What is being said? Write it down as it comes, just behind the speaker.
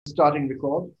Starting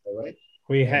record. All right.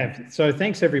 We have. So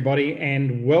thanks everybody,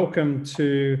 and welcome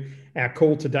to our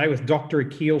call today with Dr.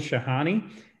 Akhil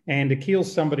Shahani. And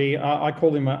Akhil's somebody, I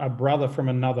call him a brother from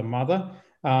another mother.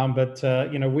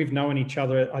 We've known each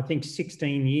other, I think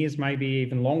 16 years, maybe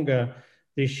even longer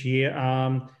this year.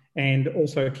 And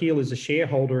also Akhil is a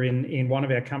shareholder in one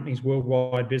of our companies,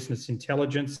 Worldwide Business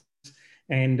Intelligence,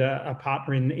 and a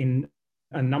partner in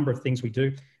a number of things we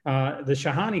do. The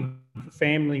Shahani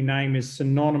family name is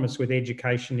synonymous with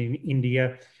education in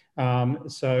India.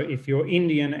 So if you're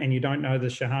Indian and you don't know the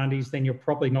Shahanis, then you're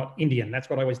probably not Indian. That's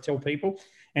what I always tell people.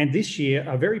 And this year,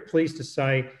 I'm very pleased to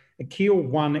say Akhil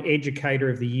won Educator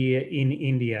of the Year in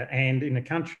India. And in a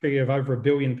country of over 1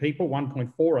 billion people,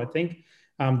 1.4, I think,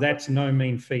 that's no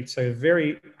mean feat. So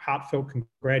very heartfelt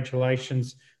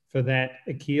congratulations for that,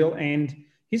 Akhil. And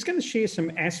he's going to share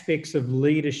some aspects of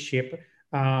leadership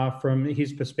from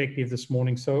his perspective this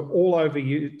morning. So all over to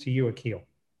you, Akhil.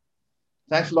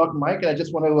 Thanks a lot, Mike. And I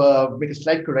just want to make a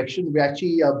slight correction. We're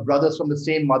actually brothers from the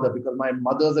same mother because my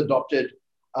mother's adopted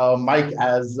Mike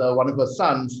as one of her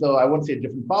sons. So I won't say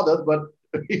different fathers, but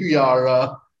we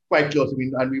are quite close. I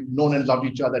mean, and we've known and loved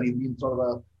each other. And he's been sort of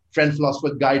a friend,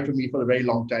 philosopher, guide for me for a very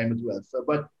long time as well. So,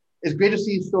 but it's great to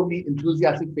see so many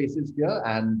enthusiastic faces here,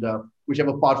 and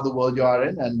whichever part of the world you are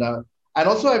in. And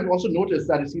also, I've also noticed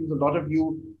that it seems a lot of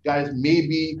you guys may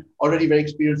be already very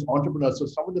experienced entrepreneurs. So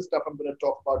some of the stuff I'm going to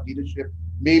talk about leadership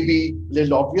may be a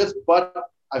little obvious, but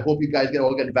I hope you guys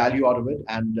all get value out of it,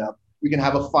 and we can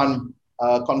have a fun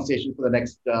conversation for the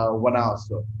next 1 hour or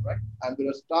so. Right? I'm going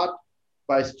to start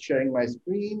by sharing my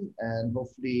screen, and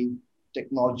hopefully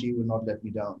technology will not let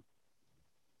me down.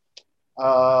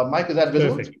 Mike, is that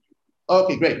visible? Perfect.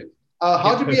 Okay, great.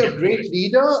 How to be a great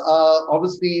leader?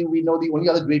 Obviously, we know the only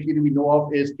other great leader we know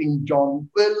of is King Jong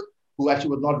Il, who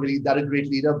actually was not really that a great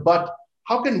leader. But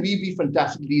how can we be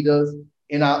fantastic leaders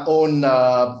in our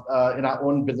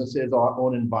own businesses or our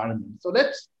own environment? So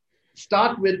let's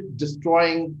start with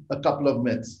destroying a couple of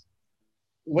myths.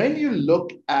 When you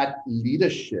look at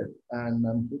leadership, and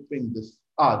I'm hoping this,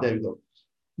 there you go.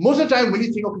 Most of the time, when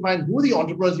you think, okay, fine, who are the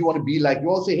entrepreneurs you want to be like? You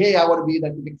all say, hey, I want to be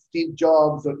like Steve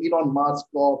Jobs or Elon Musk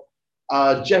or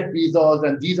Jeff Bezos,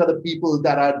 and these are the people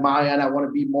that I admire and I want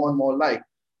to be more and more like.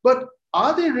 But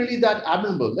are they really that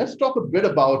admirable? Let's talk a bit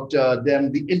about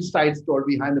them, the inside story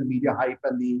behind the media hype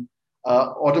and the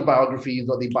autobiographies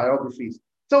or the biographies.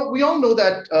 So we all know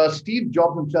that Steve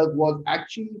Jobs himself was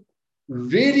actually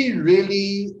really,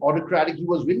 really autocratic. He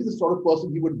was really the sort of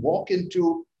person he would walk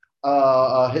into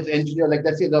his engineer, like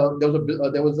let's say there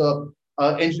was a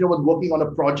engineer was working on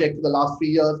a project for the last 3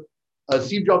 years.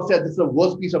 Steve Jobs said, this is the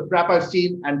worst piece of crap I've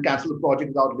seen, and cancel the project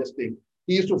without listening.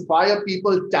 He used to fire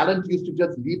people. Talent used to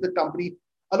just leave the company.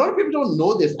 A lot of people don't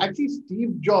know this. Actually,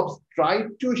 Steve Jobs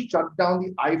tried to shut down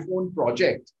the iPhone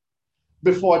project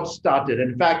before it started.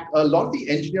 In fact, a lot of the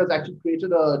engineers actually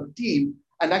created a team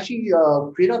and actually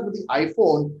created with the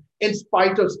iPhone in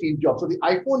spite of Steve Jobs. So the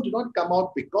iPhone did not come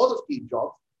out because of Steve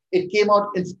Jobs. It came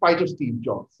out in spite of Steve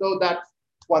Jobs. So that's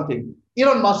one thing.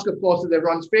 Elon Musk, of course, is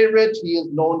everyone's favorite. He is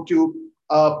known to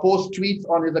post tweets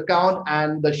on his account,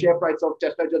 and the share price of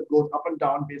Tesla just goes up and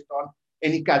down based on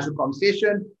any casual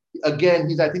conversation. Again,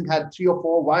 he's, I think, had 3 or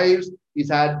 4 wives. He's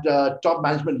had top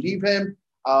management leave him.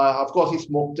 Of course, he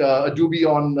smoked a doobie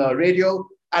on radio.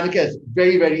 And again,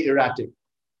 very, very erratic.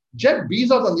 Jeff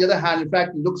Bezos, on the other hand, in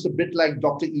fact, looks a bit like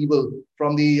Dr. Evil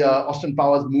from the Austin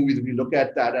Powers movies, if you look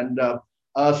at that. And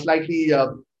slightly,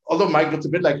 although Mike looks a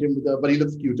bit like him, but he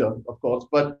looks cuter, of course.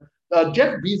 But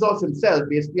Jeff Bezos himself,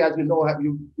 basically, as we know,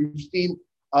 we've seen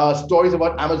stories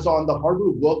about Amazon, the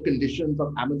horrible work conditions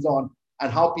of Amazon, and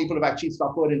how people have actually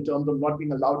suffered in terms of not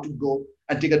being allowed to go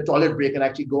and take a toilet break and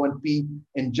actually go and pee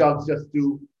in jugs just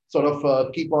to sort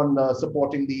of keep on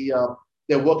supporting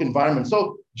their work environment.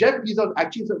 So Jeff Bezos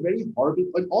actually is a very horrible,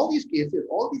 in all these cases,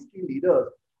 all these key leaders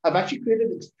have actually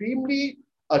created extremely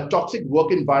toxic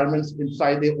work environments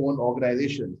inside their own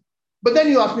organizations. But then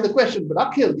you ask me the question, but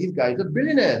Akhil, these guys are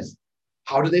billionaires.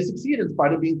 How do they succeed in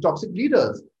spite of being toxic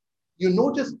leaders? You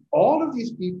notice all of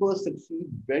these people succeed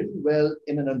very well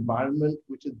in an environment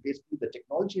which is basically the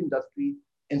technology industry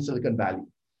in Silicon Valley,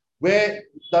 where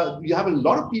you have a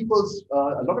lot of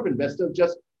a lot of investors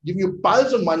just giving you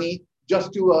piles of money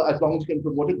just to, as long as you can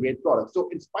promote a great product. So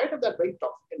in spite of that very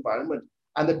toxic environment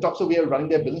and the toxic way of running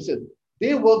their businesses,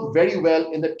 they work very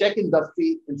well in the tech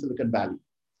industry in Silicon Valley.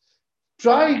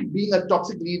 Try being a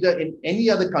toxic leader in any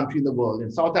other country in the world,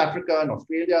 in South Africa, in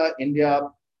Australia, India,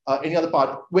 any other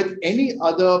part, with any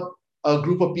other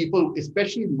group of people,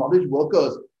 especially knowledge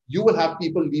workers, you will have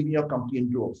people leaving your company in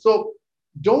droves. So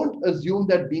don't assume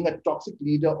that being a toxic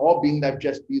leader or being that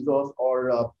Jeff Bezos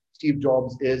or Steve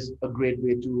Jobs is a great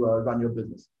way to run your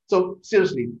business. So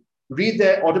seriously, read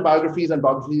their autobiographies and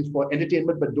biographies for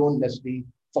entertainment, but don't necessarily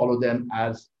follow them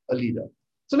as a leader.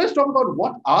 So let's talk about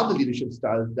what are the leadership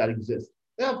styles that exist.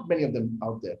 There are many of them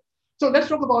out there. So let's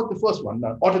talk about the first one,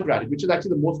 autocratic, which is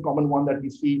actually the most common one that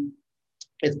we see,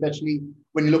 especially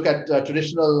when you look at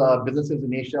traditional businesses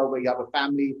in Asia, where you have a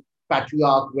family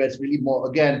patriarch, where it's really more,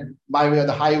 again, my way or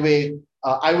the highway.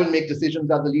 I will make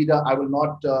decisions as the leader. I will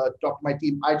not talk to my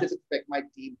team. I just expect my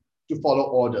team to follow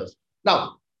orders.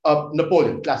 Now,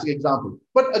 Napoleon, classic example.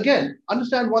 But again,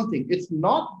 understand one thing. It's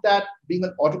not that being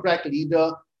an autocratic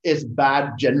leader is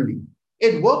bad generally.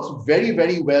 It works very,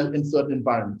 very well in certain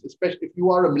environments, especially if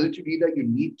you are a military leader, you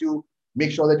need to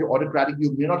make sure that you're autocratic.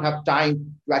 You may not have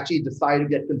time to actually decide to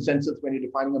get consensus when you're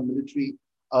defining a military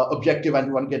objective and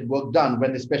you want to get work done,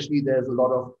 when especially there's a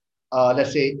lot of,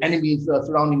 let's say, enemies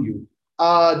surrounding you.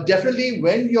 Definitely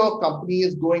when your company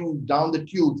is going down the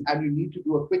tubes and you need to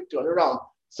do a quick turnaround,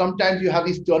 sometimes you have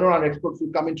these turnaround experts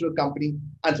who come into a company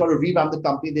and sort of revamp the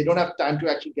company. They don't have time to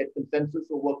actually get consensus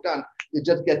or work done. They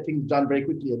just get things done very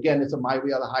quickly. Again, it's a my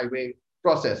way or the highway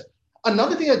process.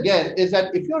 Another thing, again, is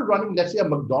that if you're running, let's say, a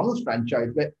McDonald's franchise,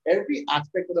 where every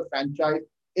aspect of the franchise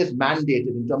is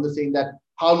mandated in terms of saying that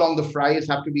how long the fries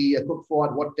have to be cooked for,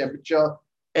 at what temperature,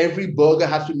 every burger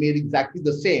has to be made exactly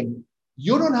the same.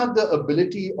 You don't have the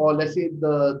ability, or let's say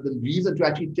the reason to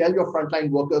actually tell your frontline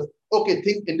workers, okay,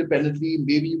 think independently.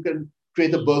 Maybe you can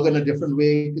create the burger in a different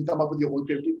way. You can come up with your own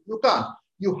creativity. You can't.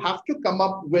 You have to come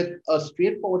up with a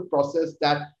straightforward process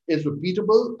that is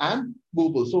repeatable and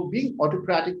movable. So being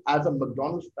autocratic as a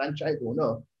McDonald's franchise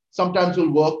owner sometimes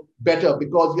will work better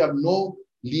because you have no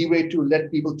leeway to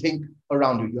let people think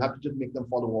around you. You have to just make them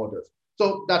follow orders.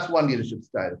 So that's one leadership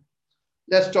style.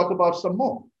 Let's talk about some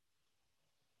more.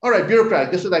 All right,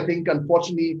 bureaucratic. This is, I think,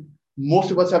 unfortunately,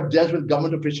 most of us have dealt with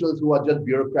government officials who are just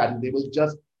bureaucratic. They will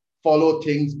just follow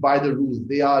things by the rules.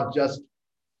 They are just,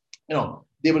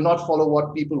 they will not follow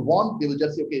what people want. They will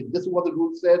just say, okay, this is what the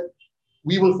rule says.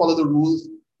 We will follow the rules,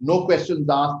 no questions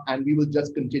asked, and we will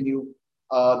just continue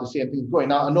the same thing going.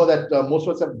 Now, I know that most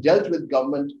of us have dealt with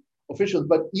government officials,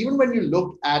 but even when you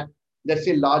look at, let's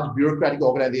say, large bureaucratic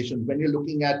organizations, when you're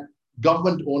looking at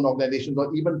government-owned organizations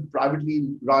or even privately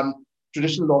run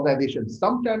traditional organizations,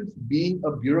 sometimes being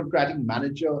a bureaucratic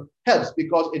manager helps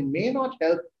because it may not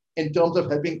help in terms of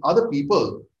helping other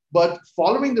people, but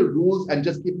following the rules and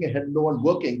just keeping a head low and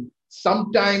working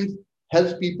sometimes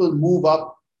helps people move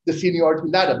up the seniority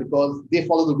ladder because they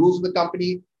follow the rules of the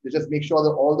company. They just make sure that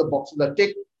all the boxes are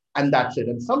ticked and that's it.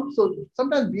 And so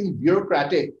sometimes being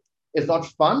bureaucratic is not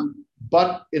fun,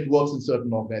 but it works in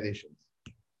certain organizations.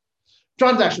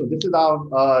 Transactional. This is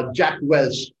our Jack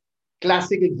Welch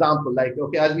classic example. Like,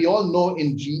 okay, as we all know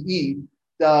in GE,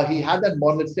 he had that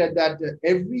model that said that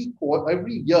every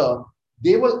year,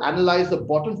 they will analyze the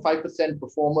bottom 5%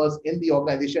 performers in the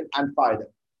organization and fire them.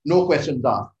 No questions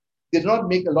asked. They do not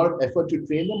make a lot of effort to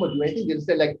train them or do anything. They just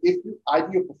say, like, if you either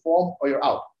you perform or you're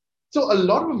out. So a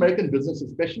lot of American business,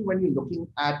 especially when you're looking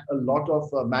at a lot of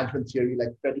management theory, like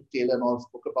Frederick Taylor and all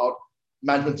spoke about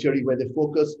management theory, where they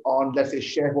focus on, let's say,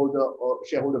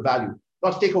 shareholder value,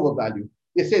 not stakeholder value.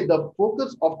 They say the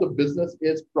focus of the business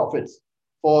is profits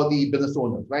for the business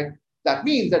owners, right? That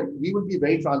means that we will be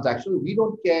very transactional. We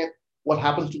don't care what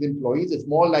happens to the employees. It's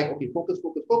more like, okay, focus,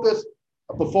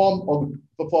 perform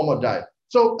or die.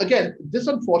 So again, this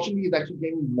unfortunately is actually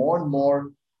getting more and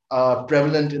more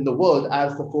prevalent in the world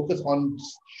as the focus on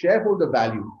shareholder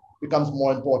value becomes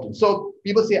more important. So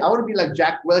people say, I want to be like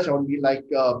Jack Welch. I want to be like,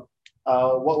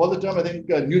 what was the term? I think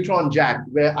Neutron Jack,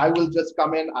 where I will just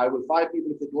come in, I will fire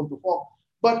people if they don't perform.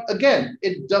 But again,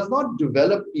 it does not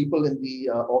develop people in the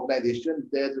organization.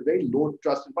 There's a very low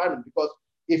trust environment because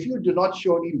if you do not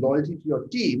show any loyalty to your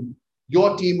team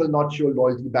will not show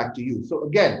loyalty back to you. So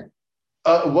again,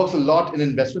 it works a lot in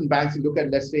investment banks. You look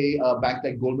at, let's say, a bank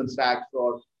like Goldman Sachs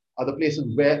or other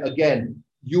places where, again,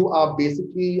 you are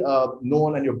basically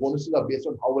known and your bonuses are based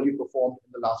on how well you performed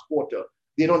in the last quarter.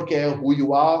 They don't care who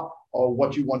you are or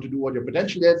what you want to do, what your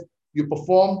potential is. You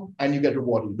perform and you get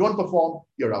rewarded. You don't perform,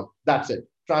 you're out. That's it.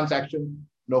 Transaction,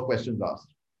 no questions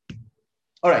asked.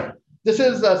 All right. This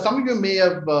is, some of you may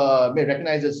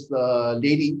recognize this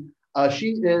lady.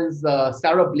 She is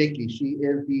Sarah Blakely. She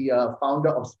is the founder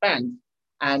of Spanx.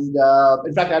 And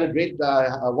in fact,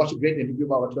 I watched a great interview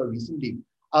about her recently.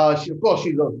 She's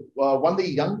one of the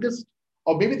youngest,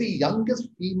 or maybe the youngest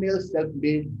female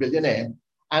self-made billionaire.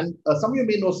 And some of you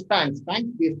may know Spanx. Spanx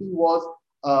basically was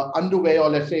underwear, or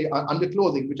let's say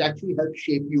underclothing, which actually helps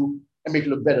shape you and make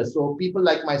you look better. So people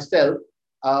like myself,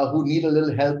 who need a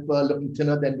little help looking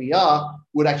thinner than we are,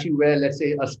 would actually wear, let's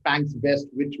say, a Spanx vest,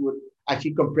 which would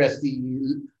actually compress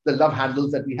the love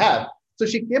handles that we have. So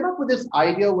she came up with this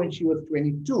idea when she was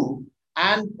 22.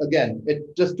 And again,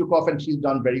 it just took off and she's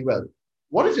done very well.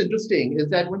 What is interesting is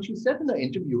that when she said in the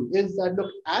interview is that, look,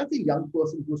 as a young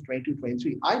person who's 22,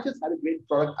 23, I just had a great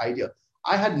product idea.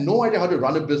 I had no idea how to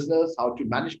run a business, how to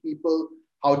manage people,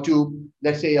 how to,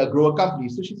 let's say, grow a company.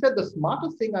 So she said the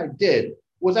smartest thing I did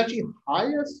was actually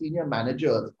hire senior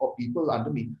managers or people under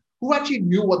me who actually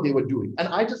knew what they were doing. And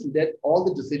I just let all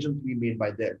the decisions be made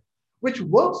by them, which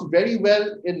works very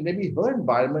well in maybe her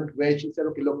environment where she said,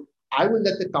 okay, look, I will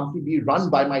let the company be run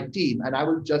by my team and I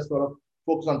will just sort of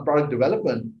focus on product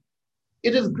development.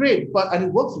 It is great, and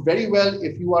it works very well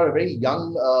if you are a very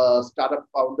young startup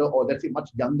founder or let's say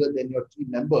much younger than your team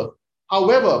member.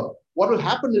 However, what will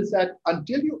happen is that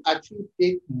until you actually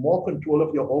take more control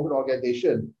of your own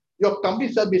organization, your company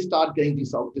itself may start getting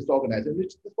disorganized, and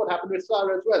which is what happened with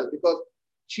Sarah as well, because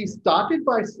she started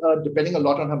by depending a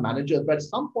lot on her managers, but at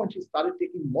some point she started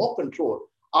taking more control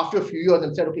after a few years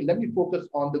and said, okay, let me focus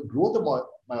on the growth of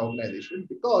my organization,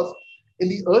 because in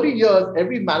the early years,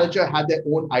 every manager had their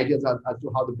own ideas as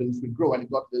to how the business would grow, and it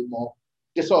got a little more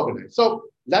disorganized. So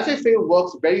laissez-faire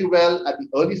works very well at the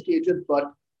early stages,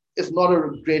 but it's not a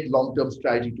great long-term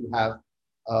strategy to have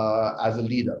as a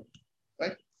leader,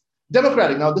 right?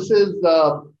 Democratic. Now,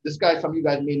 this guy, some of you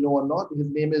guys may know or not. His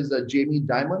name is Jamie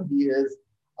Dimon. He is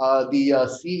the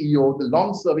CEO, the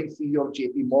long-serving CEO of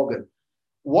JP Morgan.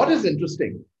 What is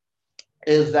interesting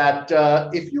is that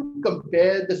if you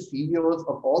compare the CEOs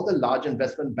of all the large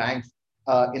investment banks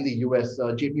in the US,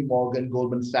 JP Morgan,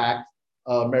 Goldman Sachs,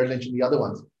 Merrill Lynch, and the other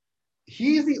ones,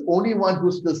 he's the only one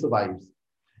who still survives.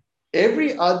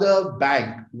 Every other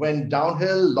bank went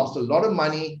downhill, lost a lot of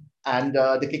money, and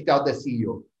they kicked out their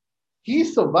CEO. He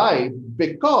survived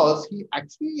because he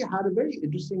actually had a very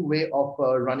interesting way of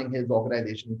running his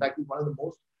organization. In fact, he's one of the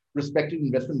most respected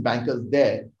investment bankers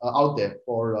out there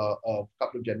for a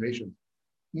couple of generations.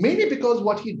 Mainly because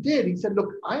what he did, he said, look,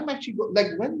 I'm actually, like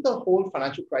when the whole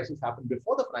financial crisis happened,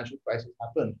 before the financial crisis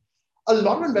happened, a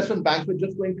lot of investment banks were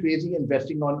just going crazy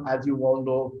investing on, as you all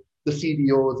know, the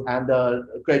CDOs and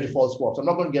the credit default swaps. I'm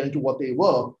not going to get into what they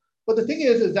were. But the thing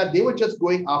is that they were just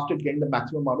going after getting the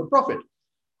maximum amount of profit.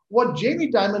 What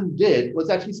Jamie Dimon did was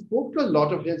that he spoke to a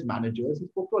lot of his managers, he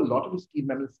spoke to a lot of his team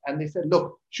members, and they said,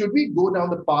 look, should we go down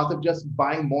the path of just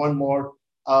buying more and more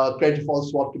credit default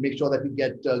swap to make sure that we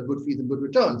get good fees and good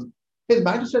returns? His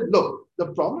manager said, look, the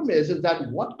problem is that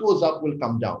what goes up will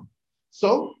come down.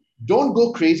 So don't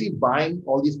go crazy buying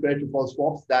all these credit default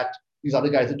swaps that these other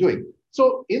guys are doing.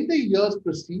 So in the years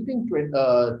preceding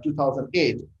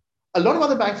 2008, a lot of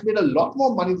other banks made a lot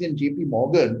more money than JP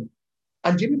Morgan,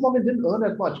 and JP Morgan didn't earn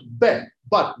as much.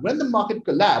 But when the market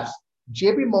collapsed,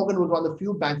 JP Morgan was one of the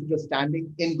few banks which were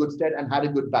standing in good stead and had a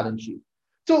good balance sheet.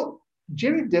 So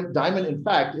Jamie Dimon, in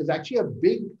fact, is actually a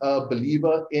big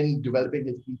believer in developing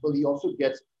his people. He also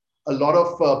gets a lot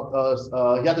of,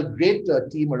 he has a great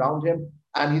team around him,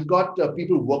 and he's got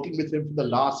people working with him for the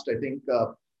last, I think,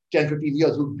 10, 15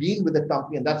 years who've been with the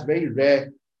company. And that's very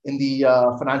rare in the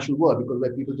financial world, because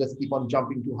where people just keep on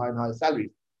jumping to higher and higher salaries.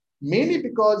 Mainly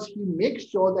because he makes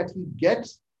sure that he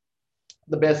gets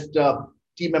the best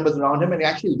team members around him and he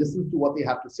actually listens to what they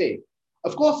have to say.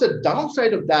 Of course, the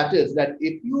downside of that is that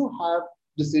if you have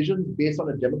decisions based on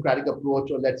a democratic approach,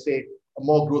 or let's say a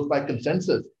more growth by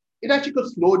consensus, it actually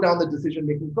could slow down the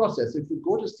decision-making process. If you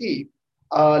go to see,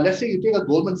 let's say you take a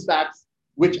Goldman Sachs,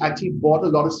 which actually bought a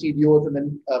lot of CDOs and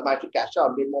then managed to cash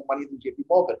out, made more money than JP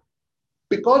Morgan,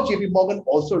 because JP Morgan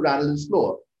also ran a little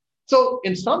slower. So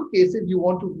in some cases, you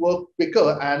want to work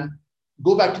quicker and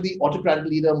go back to the autocratic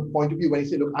leader point of view when you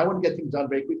say, look, I want to get things done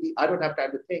very quickly. I don't have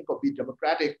time to think or be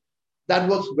democratic. That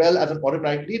works well as an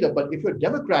autocratic leader. But if you're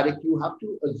democratic, you have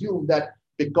to assume that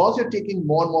because you're taking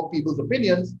more and more people's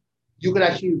opinions, you can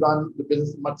actually run the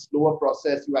business in a much slower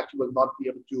process. You actually will not be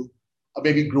able to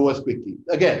maybe grow as quickly.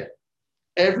 Again,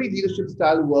 every leadership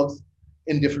style works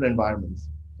in different environments,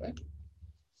 right?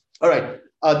 All right.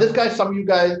 This guy, some of you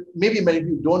guys, maybe many of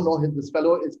you don't know him. This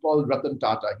fellow is called Ratan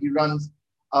Tata. He runs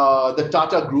the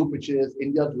Tata Group, which is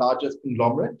India's largest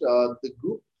conglomerate. The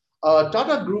group,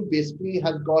 Tata Group basically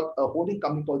has got a holding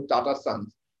company called Tata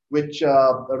Sons, which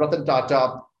Ratan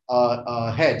Tata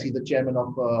heads. He's the chairman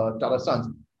of Tata Sons.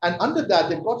 And under that,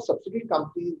 they've got subsidiary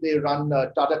companies. They run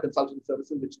Tata Consulting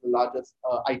Services, which is the largest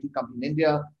IT company in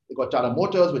India. They've got Tata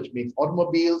Motors, which makes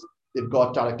automobiles. They've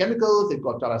got Tata Chemicals. They've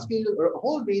got Tata Steel, a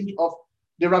whole range of.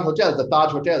 They run hotels, the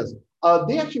Taj hotels.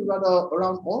 They actually run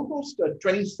around almost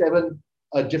 27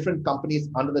 different companies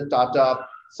under the Tata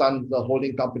Sons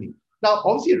holding company. Now,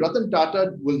 obviously, Ratan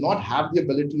Tata will not have the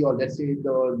ability, or let's say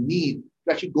the need,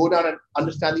 to actually go down and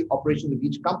understand the operations of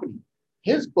each company.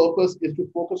 His purpose is to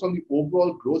focus on the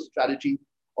overall growth strategy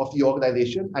of the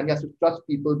organization, and he has to trust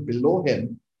people below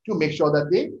him to make sure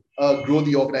that they grow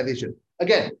the organization.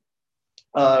 Again,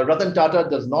 Ratan Tata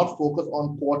does not focus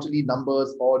on quarterly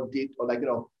numbers or date or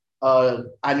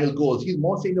annual goals. He's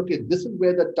more saying, okay, this is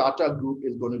where the Tata Group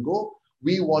is going to go.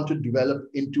 We want to develop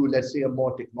into, let's say, a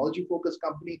more technology-focused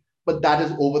company, but that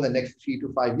is over the next 3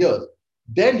 to 5 years.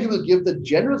 Then he will give the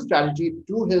general strategy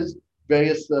to his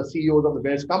various CEOs of the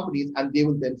various companies, and they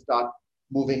will then start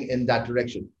moving in that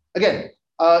direction. Again,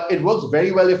 it works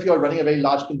very well if you're running a very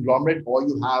large conglomerate or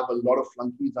you have a lot of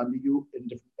flunkies under you in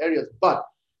different areas. But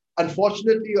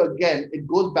unfortunately, again, it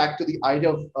goes back to the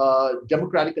idea of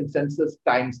democratic consensus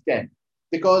times 10,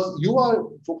 because you are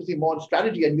focusing more on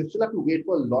strategy and you still have to wait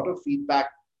for a lot of feedback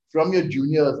from your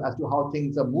juniors as to how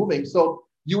things are moving. So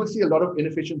you will see a lot of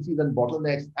inefficiencies and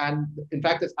bottlenecks. And in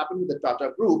fact, it's happened with the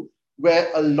Tata Group,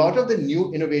 where a lot of the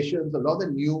new innovations, a lot of the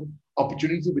new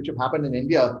opportunities which have happened in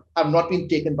India have not been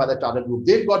taken by the Tata Group.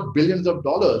 They've got billions of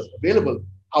dollars available.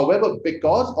 However,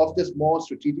 because of this more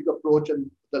strategic approach and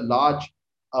the large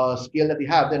scale that we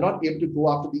have, they're not able to go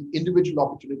after the individual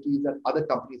opportunities that other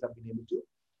companies have been able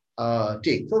to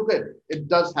take. So good. It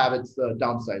does have its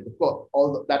downsides. Of course,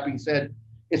 all that being said,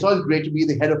 it's always great to be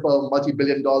the head of a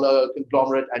multi-billion-dollar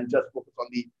conglomerate and just focus on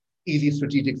the easy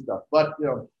strategic stuff. But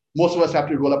most of us have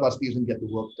to roll up our sleeves and get the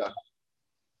work done.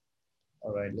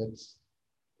 All right, let's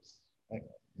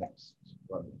next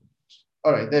one.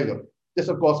 All right, there we go. This,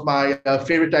 of course, my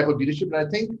favorite type of leadership, and I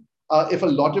think if a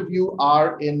lot of you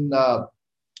are in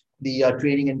the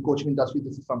training and coaching industry,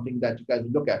 this is something that you guys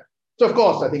look at. So, of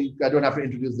course, I think I don't have to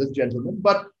introduce this gentleman,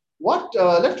 but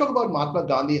let's talk about Mahatma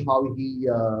Gandhi, how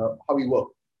he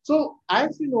worked. So,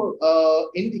 as you know,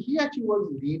 he actually was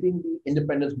leading the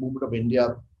independence movement of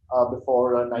India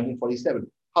before 1947.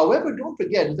 However, don't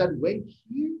forget is that when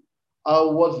he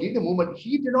was leading the movement,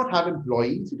 he did not have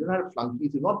employees, he didn't have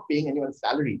flunkies, he was not paying anyone's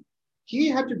salary. He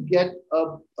had to get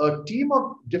a team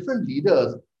of different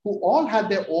leaders who all had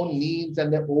their own needs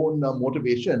and their own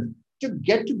motivation to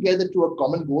get together to a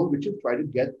common goal, which is try to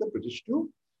get the British to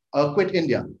quit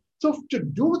India. So to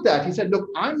do that, he said, look,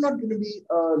 I'm not going to be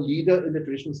a leader in the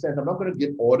traditional sense. I'm not going to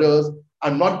give orders.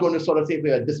 I'm not going to sort of say,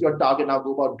 this is your target, now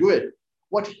go about, do it.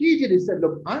 What he did is said,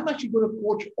 look, I'm actually going to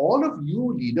coach all of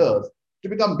you leaders to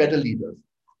become better leaders.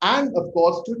 And of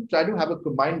course, to try to have a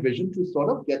combined vision to sort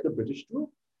of get the British to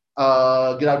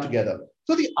get out together.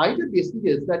 So the idea basically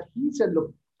is that he said,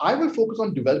 look, I will focus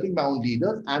on developing my own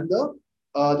leaders and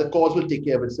the cause will take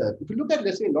care of itself. If you look at,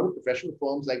 let's say, a lot of professional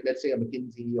firms, like let's say a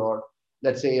McKinsey or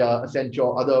let's say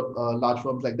Accenture, other large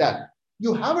firms like that,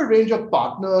 you have a range of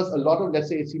partners, a lot of, let's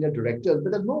say, senior directors,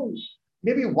 but there's no,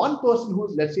 maybe one person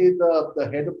who's, let's say, the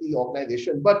head of the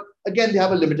organization. But again, they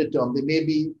have a limited term. They may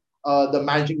be the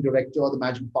managing director or the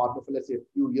managing partner for, let's say, a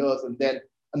few years, and then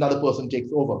another person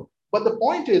takes over. But the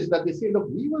point is that they say, look,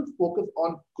 we will focus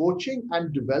on coaching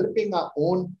and developing our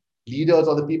own leaders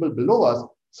or the people below us,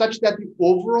 such that the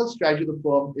overall strategy of the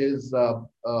firm is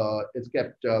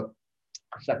kept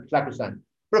sacrosanct.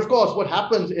 But of course, what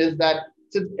happens is that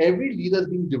since every leader is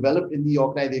being developed in the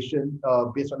organization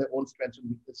based on their own strengths and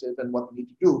weaknesses and what they need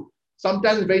to do,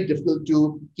 sometimes it's very difficult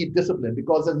to keep discipline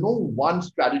because there's no one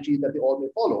strategy that they all may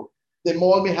follow. They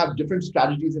all may have different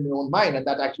strategies in their own mind, and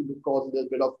that actually will cause a little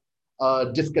bit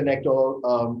of disconnect or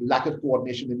lack of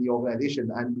coordination in the organization.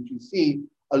 And which you see,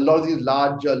 a lot of these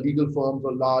large legal firms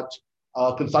or large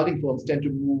consulting firms tend to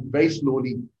move very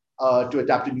slowly to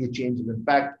adapt to new changes. In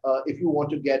fact, if you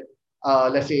want to get,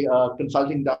 let's say,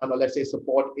 consulting done or let's say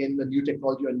support in a new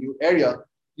technology or a new area,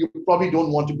 you probably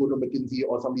don't want to go to McKinsey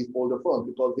or some of these older firms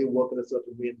because they work in a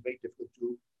certain way and very difficult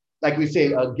to, like we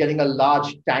say, getting a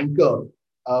large tanker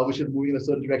which is moving in a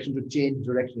certain direction to change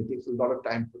direction. It takes a lot of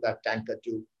time for that tanker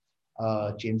to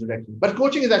change direction. But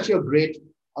coaching is actually a great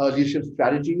leadership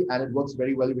strategy, and it works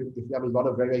very well if you have a lot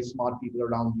of very, very smart people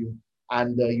around you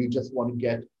and you just want to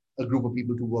get a group of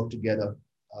people to work together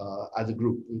as a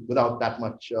group without that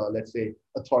much, let's say,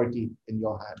 authority in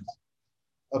your hands.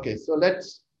 Okay, so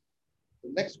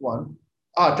the next one,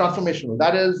 transformational.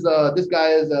 That is, this guy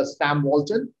is Sam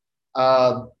Walton.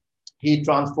 He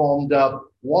transformed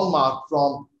Walmart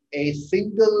from a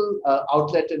single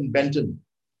outlet in Benton,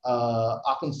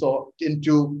 Arkansas,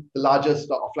 into the largest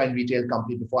offline retail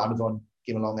company before Amazon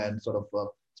came along and sort of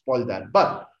spoiled that.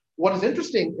 But what is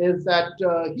interesting is that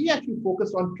he actually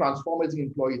focused on transforming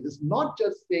employees. It's not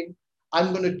just saying,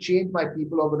 I'm going to change my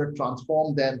people or going to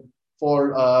transform them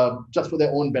for just for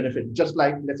their own benefit, just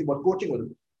like, let's say, what coaching was.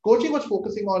 Coaching was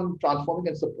focusing on transforming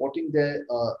and supporting the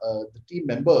team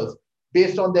members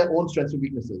based on their own strengths and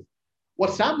weaknesses.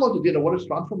 What Sam also did, or what a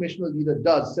transformational leader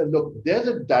does, said, look, there's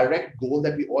a direct goal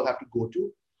that we all have to go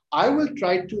to. I will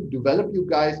try to develop you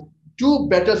guys to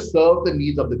better serve the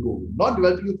needs of the goal, not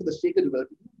develop you for the sake of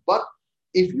developing you, but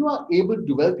if you are able to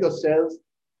develop yourselves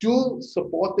to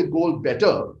support the goal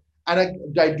better, and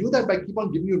I do that by keep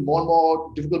on giving you more and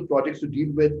more difficult projects to deal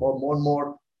with or more and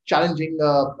more challenging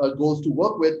goals to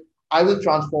work with, I will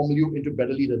transform you into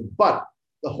better leaders. But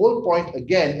the whole point,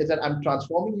 again, is that I'm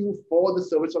transforming you for the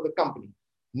service of the company,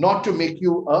 not to make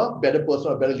you a better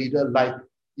person or a better leader like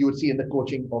you would see in the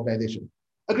coaching organization.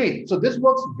 Agreed. So this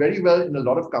works very well in a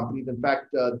lot of companies. In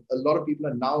fact, a lot of people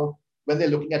are now, when they're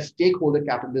looking at stakeholder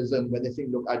capitalism, when they're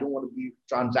saying, look, I don't want to be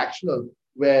transactional,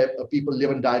 where people live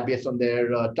and die based on their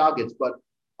targets, but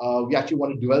we actually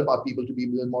want to develop our people to be a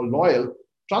little more loyal.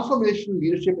 Transformational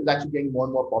leadership is actually getting more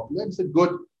and more popular. It's a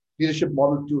good leadership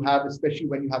model to have, especially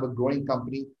when you have a growing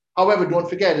company. However, don't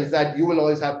forget is that you will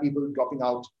always have people dropping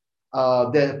out.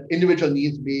 Their individual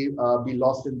needs may be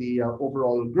lost in the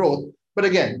overall growth. But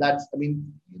again,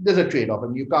 there's a trade-off.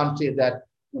 You can't say that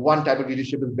one type of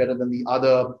leadership is better than the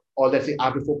other, or let's say I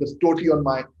have to focus totally on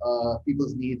my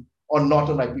people's needs or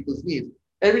not on my people's needs.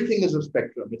 Everything is a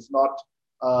spectrum. It's not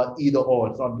either or.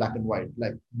 It's not black and white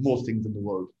like most things in the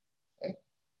world. Okay?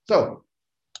 So,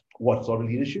 what sort of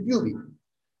leader should you be?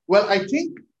 Well, I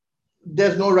think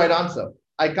there's no right answer.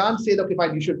 I can't say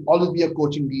that you should always be a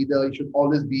coaching leader. You should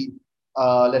always be,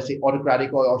 let's say,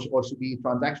 autocratic or should be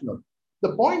transactional.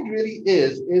 The point really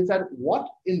is that what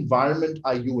environment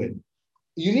are you in?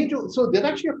 You need to, so there's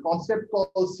actually a concept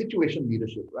called situation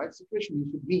leadership, right? Situation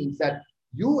leadership means that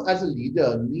you as a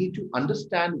leader need to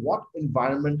understand what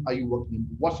environment are you working in?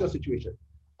 What's your situation?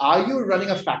 Are you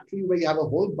running a factory where you have a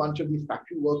whole bunch of these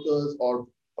factory workers or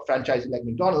a franchisee like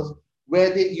McDonald's,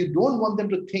 where you don't want them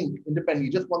to think independently,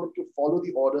 you just want them to follow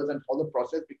the orders and follow the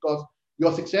process because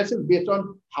your success is based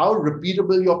on how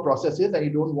repeatable your process is and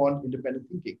you don't want independent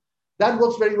thinking. That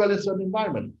works very well in a certain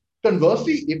environment.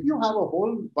 Conversely, if you have a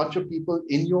whole bunch of people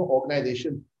in your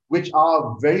organization which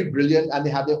are very brilliant and they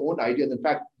have their own ideas, in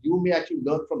fact, you may actually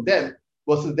learn from them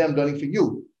versus them learning from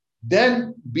you,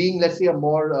 then being, let's say, a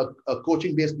more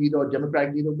coaching-based leader or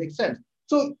democratic leader makes sense.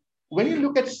 So when you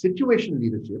look at situation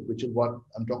leadership, which is what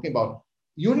I'm talking about,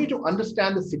 you need to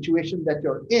understand the situation that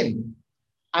you're in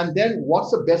and then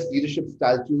what's the best leadership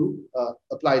style to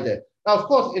apply there. Now, of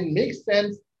course, it makes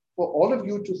sense for all of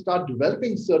you to start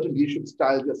developing certain leadership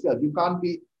styles yourself. You can't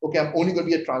be, okay, I'm only going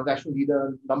to be a transactional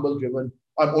leader, numbers driven.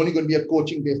 I'm only going to be a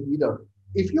coaching-based leader.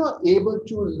 If you are able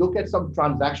to look at some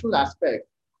transactional aspects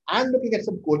and looking at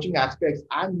some coaching aspects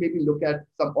and maybe look at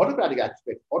some autocratic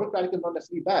aspects, autocratic is not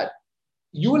necessarily bad.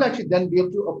 You will actually then be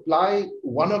able to apply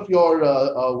one of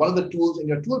the tools in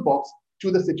your toolbox to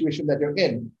the situation that you're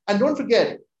in. And don't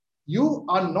forget, you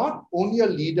are not only a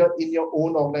leader in your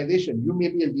own organization. You may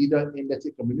be a leader in, let's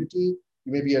say, community.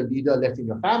 You may be a leader, let's say, in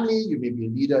your family. You may be a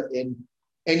leader in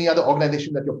any other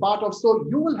organization that you're part of. So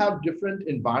you will have different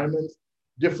environments,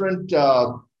 different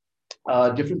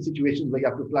situations where you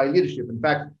have to apply leadership. In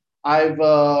fact, I've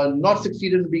not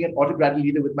succeeded in being an autocratic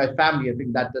leader with my family. I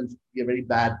think that tends to be a very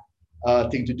bad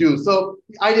thing to do. So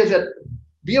the idea is that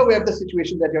be aware of the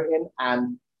situation that you're in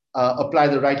and apply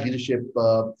the right leadership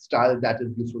style that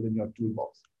is useful in your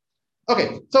toolbox.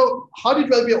 Okay, so how do you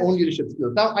develop your own leadership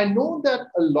skills? Now, I know that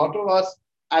a lot of us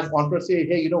as entrepreneurs say,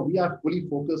 hey, we are fully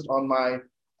focused on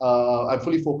I'm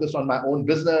fully focused on my own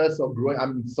business or growing,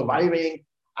 I'm surviving.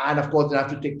 And of course, I have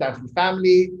to take time from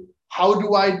family. How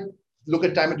do I look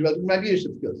at time and developing my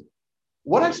leadership skills?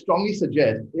 What I strongly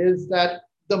suggest is that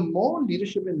the more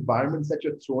leadership environments that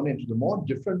you're thrown into, the more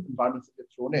different environments that you're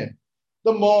thrown in,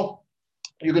 the more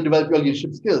you can develop your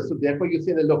leadership skills. So therefore you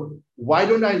say that, look, why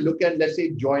don't I look at, let's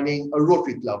say, joining a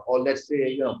Rotary Club, or let's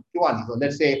say, Kiwanis, or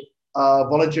let's say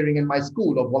volunteering in my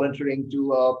school, or volunteering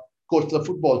to coach the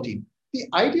football team. The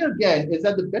idea again is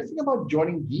that the best thing about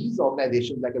joining these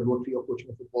organizations like a Rotary or coaching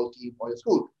a football team or your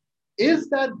school is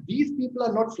that these people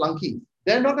are not flunkies.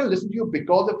 They're not going to listen to you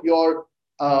because of your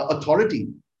authority.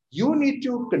 You need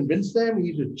to convince them,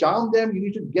 you need to charm them, you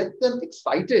need to get them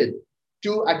excited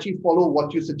to actually follow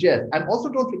what you suggest. And also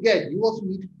don't forget, you also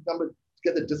need to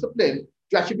get the discipline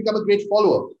to actually become a great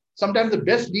follower. Sometimes the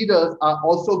best leaders are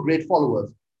also great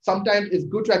followers. Sometimes it's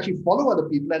good to actually follow other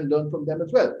people and learn from them as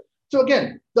well. So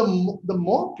again, the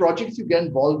more projects you get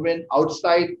involved in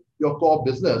outside your core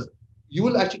business, you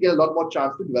will actually get a lot more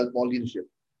chance to develop more leadership.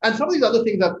 And some of these other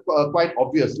things are quite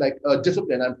obvious, like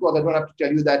discipline. And of course, I don't have to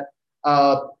tell you that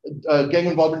getting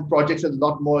involved in projects is a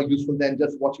lot more useful than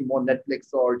just watching more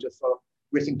Netflix or just sort of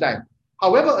wasting time.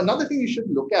 However, another thing you should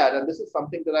look at, and this is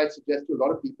something that I suggest to a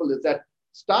lot of people, is that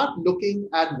start looking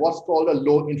at what's called a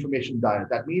low information diet.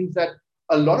 That means that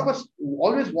a lot of us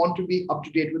always want to be up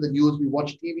to date with the news. We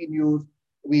watch TV news.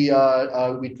 We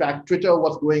track Twitter,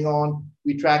 what's going on.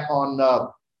 We track on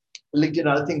LinkedIn,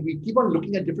 other things. We keep on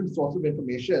looking at different sources of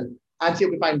information and say,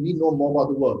 okay, fine, we know more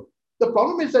about the world. The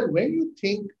problem is that when you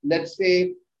think, let's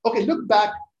say, okay, look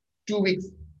back 2 weeks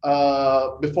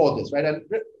before this, right? And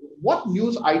what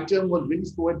news item was really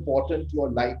so important to your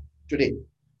life today?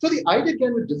 So the idea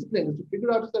again with discipline is to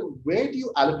figure out that where do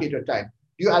you allocate your time?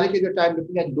 Do you allocate your time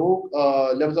looking at low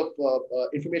levels of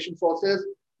information sources,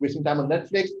 wasting time on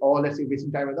Netflix, or let's say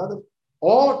wasting time with others?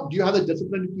 Or do you have the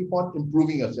discipline to keep on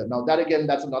improving yourself? Now, that again,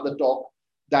 that's another talk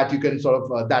that you can sort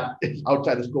of, that is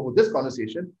outside the scope of this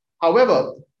conversation.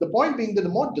 However, the point being that the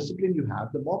more discipline you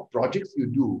have, the more projects you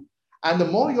do, and the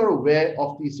more you're aware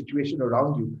of the situation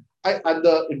around you and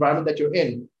the environment that you're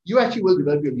in, you actually will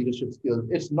develop your leadership skills.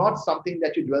 It's not something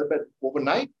that you develop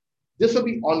overnight. This will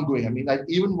be ongoing. I mean, like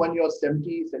even when you're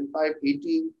 70, 75,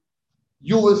 80,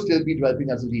 you will still be developing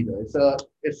as a leader.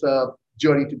 It's a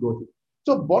journey to go through.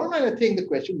 So bottom line, I think the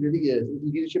question really is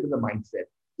leadership is a mindset.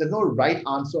 There's no right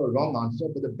answer or wrong answer,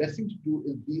 but the best thing to do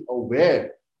is be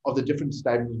aware of the different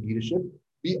styles of leadership,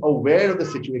 be aware of the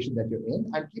situation that you're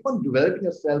in, and keep on developing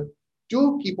yourself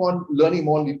to keep on learning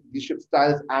more leadership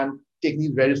styles and taking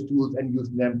these various tools and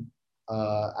using them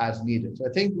as needed. So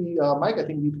I think Mike, I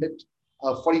think we've hit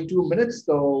 42 minutes.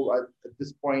 So at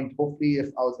this point, hopefully, if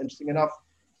I was interesting enough,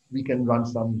 we can run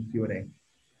some Q&A.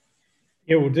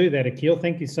 Yeah, we'll do that, Akhil.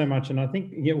 Thank you so much. And I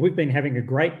think we've been having a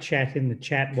great chat in the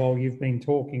chat while you've been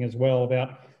talking as well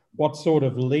about what sort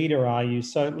of leader are you.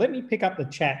 So let me pick up the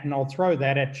chat and I'll throw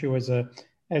that at you as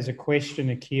a question,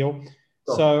 Akhil.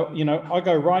 Sure. So, I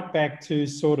go right back to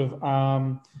sort of,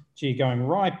 going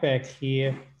right back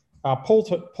here. Paul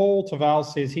Taval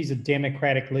says he's a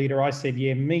democratic leader. I said,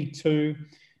 yeah, me too.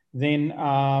 Then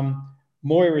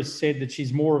Moira said that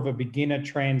she's more of a beginner,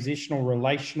 transitional,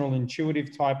 relational,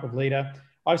 intuitive type of leader.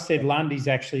 I've said Lundy's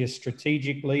actually a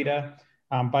strategic leader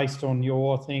based on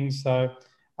your things. So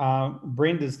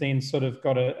Brenda's then sort of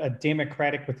got a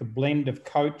democratic with a blend of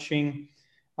coaching.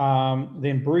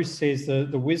 Then Bruce says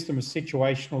the wisdom of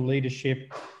situational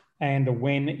leadership and the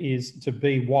when is to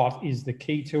be what is the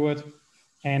key to it.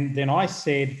 And then I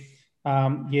said,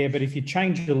 yeah, but if you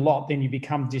change a lot, then you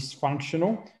become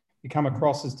dysfunctional. You come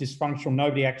across as dysfunctional.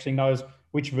 Nobody actually knows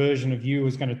which version of you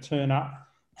is going to turn up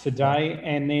today.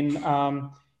 And then,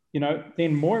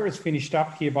 then Moira's finished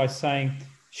up here by saying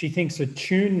she thinks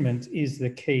attunement is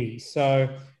the key. So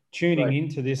tuning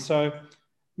into this. So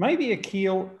maybe,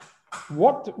 Akhil,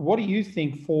 what do you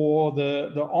think for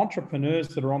the entrepreneurs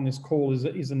that are on this call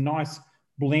is a nice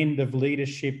blend of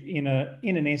leadership in an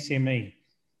SME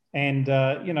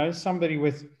and, somebody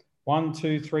with 1,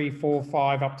 2, 3, 4,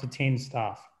 5, up to 10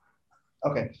 staff?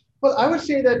 Okay. Well, I would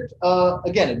say that,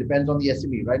 again, it depends on the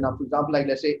SME, right? Now, for example, like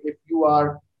let's say if you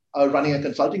are running a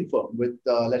consulting firm with,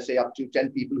 let's say, up to 10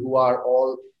 people who are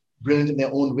all brilliant in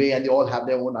their own way and they all have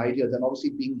their own ideas, and obviously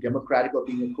being democratic or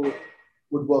being a coach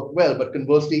would work well. But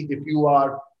conversely, if you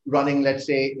are running, let's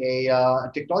say, a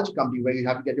technology company where you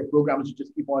have to get your programmers to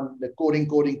just keep on coding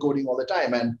all the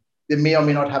time, and they may or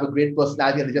may not have a great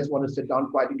personality and they just want to sit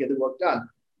down quietly and get the work done,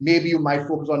 maybe you might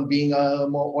focus on being a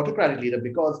more autocratic leader,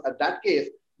 because at that case,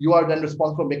 you are then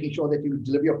responsible for making sure that you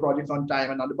deliver your projects on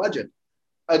time and under budget.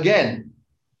 Again,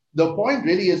 the point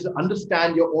really is to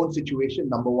understand your own situation,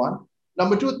 number one.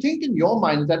 Number two, think in your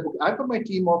mind that, okay, I've got my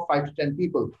team of 5 to 10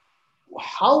 people.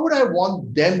 How would I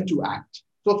want them to act?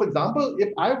 So for example,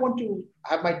 if I want to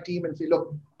have my team and say,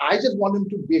 look, I just want them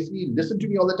to basically listen to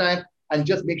me all the time and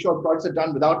just make sure projects are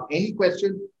done without any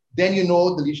question, then the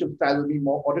leadership style will be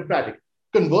more autocratic.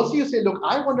 Conversely, you say, look,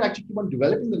 I want to actually keep on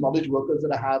developing the knowledge workers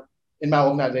that I have in my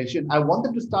organization. I want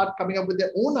them to start coming up with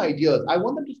their own ideas. I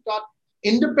want them to start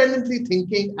independently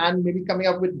thinking and maybe coming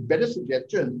up with better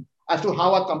suggestions as to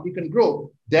how our company can grow.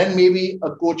 Then maybe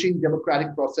a coaching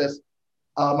democratic process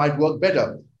might work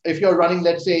better. If you're running,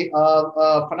 let's say,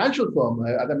 a financial firm,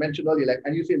 as I mentioned earlier,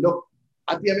 and you say, look,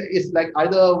 at the end, it's like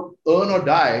either earn or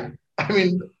die. I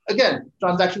mean, again,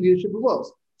 transaction leadership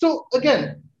works. So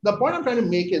again, the point I'm trying to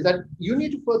make is that you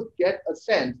need to first get a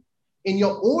sense in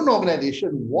your own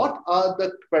organization, what are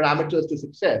the parameters to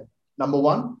success? Number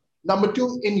one. Number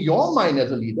two, in your mind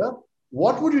as a leader,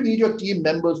 what would you need your team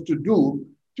members to do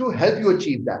to help you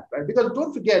achieve that, right? Because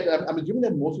don't forget, I'm assuming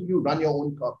that most of you run your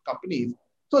own companies.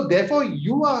 So therefore,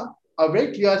 you are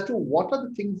very clear as to what are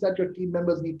the things that your team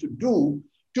members need to do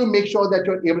to make sure that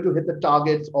you're able to hit the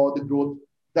targets or the growth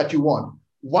that you want.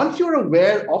 Once you're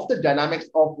aware of the dynamics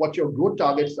of what your growth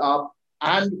targets are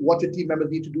and what your team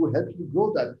members need to do to help you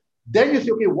grow that, then you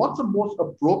say, okay, what's the most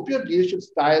appropriate leadership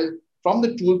style from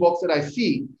the toolbox that I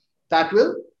see that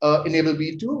will enable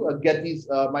me to get these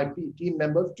my team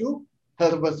members to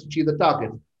help us achieve the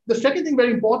target. The second thing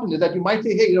very important is that you might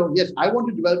say, hey, yes, I want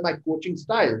to develop my coaching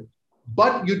style,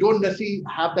 but you don't necessarily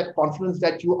have that confidence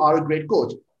that you are a great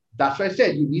coach. That's why I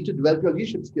said you need to develop your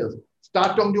leadership skills.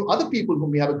 Start talking to other people who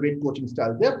may have a great coaching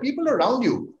style. There are people around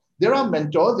you. There are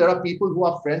mentors. There are people who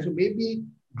are friends who may be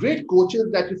great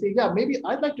coaches that you say, yeah, maybe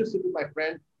I'd like to sit with my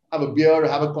friend, have a beer,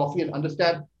 have a coffee, and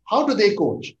understand how do they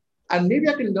coach. And maybe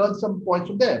I can learn some points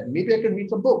from there. Maybe I can read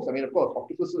some books. I mean, of course,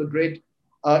 Octopus is a great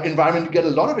environment to get a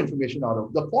lot of information out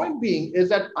of. The point being is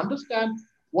that understand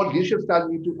what leadership style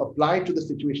you need to apply to the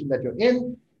situation that you're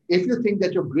in. If you think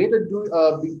that you're great at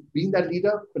being that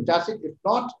leader, fantastic. If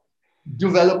not,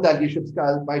 develop that leadership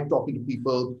style by talking to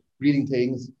people, reading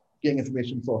things, getting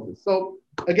information sources. So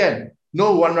again,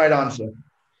 no one right answer.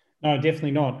 No,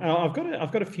 definitely not.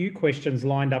 I've got a few questions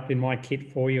lined up in my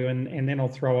kit for you, and then I'll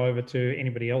throw over to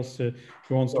anybody else who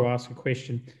wants to ask a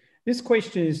question. This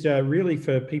question is really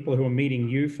for people who are meeting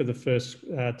you for the first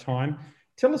time.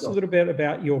 Tell us a little bit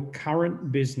about your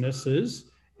current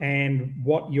businesses and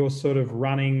what you're sort of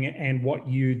running and what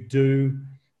you do,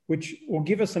 which will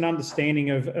give us an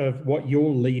understanding of what you're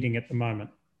leading at the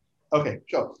moment. Okay,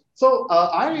 sure. So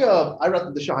I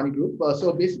run the Shahani Group.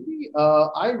 So basically,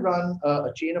 I run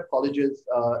a chain of colleges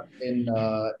in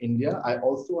India. I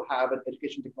also have an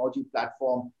education technology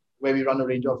platform where we run a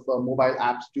range of mobile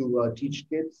apps to teach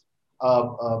kids,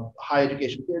 higher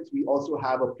education kids. We also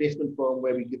have a placement firm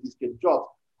where we give these kids jobs.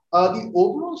 The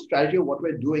overall strategy of what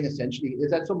we're doing essentially is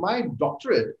that, so my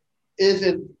doctorate is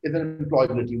in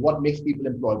employability, what makes people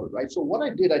employable, right? So what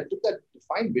I did, I took that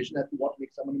defined vision as to what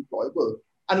makes someone employable.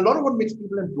 And a lot of what makes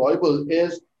people employable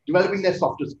is developing their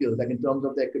softer skills, like in terms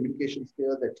of their communication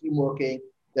skills, their team working,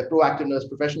 their proactiveness,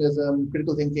 professionalism,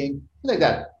 critical thinking, things like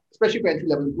that, especially for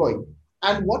entry-level employee.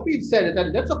 And what we've said is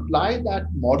that let's apply that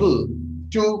model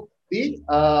to a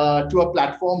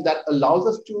platform that allows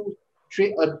us to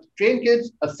train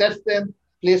kids, assess them,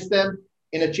 place them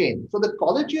in a chain. So the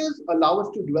colleges allow us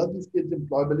to develop these kids'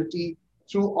 employability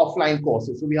through offline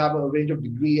courses. So we have a range of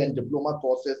degree and diploma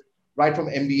courses, right from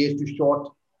MBAs to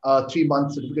short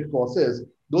 3-month certificate courses.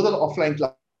 Those are the offline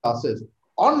classes.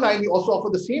 Online, we also offer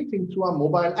the same thing through our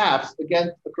mobile apps,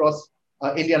 again, across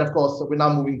India. And of course, we're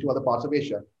now moving to other parts of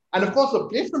Asia. And of course, the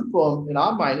placement firm in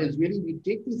our mind is really we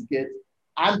take these kids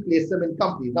and place them in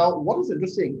companies. Now, what is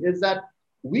interesting is that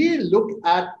we look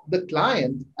at the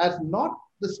client as not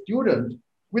the student.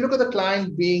 We look at the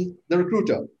client being the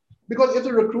recruiter. Because if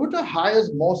the recruiter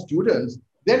hires more students,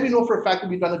 then we know for a fact that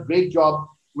we've done a great job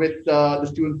with the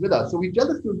students with us. So we tell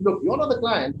the students, look, you're not the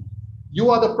client, you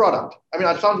are the product. I mean,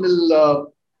 I sound a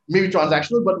little maybe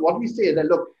transactional, but what we say is that,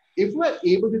 look, if we're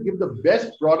able to give the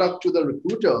best product to the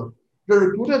recruiter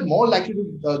is more likely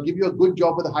to give you a good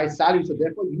job with a high salary. So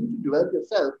therefore, you need to develop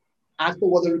yourself as per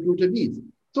what the recruiter needs.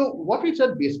 So what we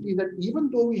said basically is that even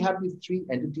though we have these three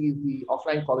entities, the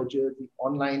offline colleges, the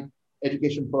online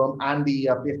education firm, and the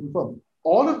placement firm,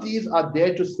 all of these are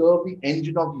there to serve the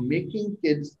engine of making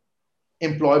kids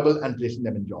employable and placing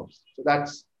them in jobs. So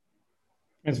that's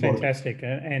fantastic.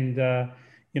 And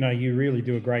you really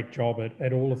do a great job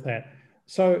at all of that.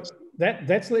 So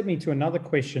that's led me to another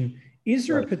question. Is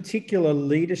there a particular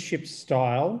leadership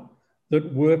style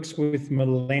that works with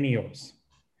millennials?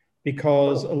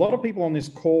 Because a lot of people on this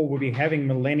call will be having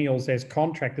millennials as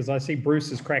contractors. I see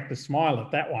Bruce has cracked a smile at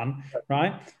that one,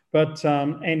 right? But,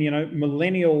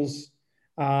 millennials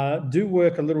do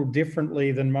work a little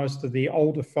differently than most of the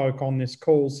older folk on this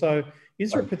call. So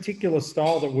is there a particular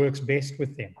style that works best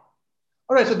with them?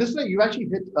 All right, so this is like you actually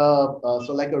hit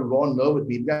like a raw nerve with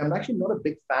me. I'm actually not a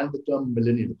big fan of the term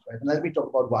millennials, right? And let me talk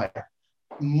about why.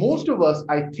 Most of us,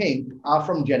 I think, are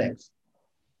from Gen X.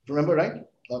 Remember, right?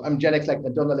 I'm Gen X, like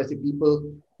in terms of, let's say,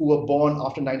 people who were born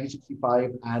after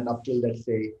 1965 and up till, let's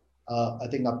say, I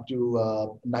think up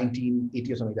to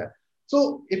 1980 or something like that.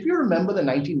 So if you remember the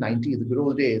 1990s, the good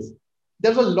old days,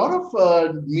 there's a lot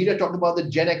of media talking about the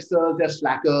Gen Xers, they're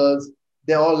slackers,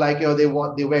 they're all like, they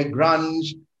wear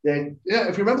grunge.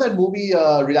 If you remember that movie,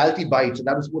 Reality Bites,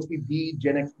 that was supposed to be the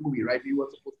Gen X movie, right? We were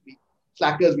supposed to be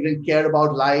slackers, we didn't care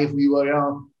about life, we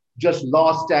were just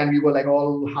lost and we were like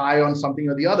all high on something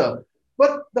or the other.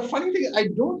 But the funny thing, I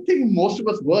don't think most of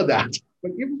us were that.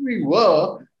 But if we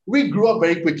were, we grew up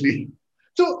very quickly.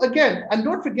 So again, and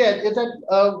don't forget, is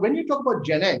that when you talk about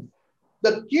Gen X,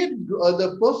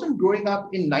 the person growing up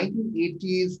in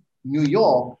 1980s New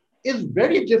York is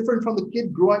very different from the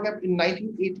kid growing up in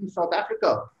 1980s South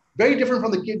Africa. Very different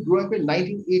from the kid growing up in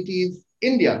 1980s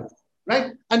India,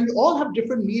 right? And we all have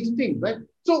different needs and things, right?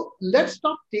 So let's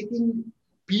stop taking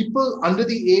people under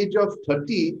the age of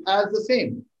 30 as the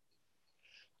same.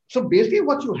 So basically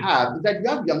what you have is that you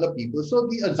have younger people. So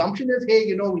the assumption is,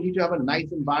 hey, we need to have a nice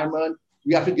environment.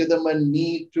 We have to give them a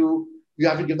need to, you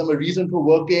have to give them a reason for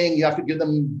working. You have to give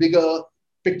them bigger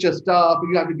picture stuff.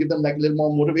 You have to give them like a little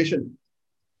more motivation.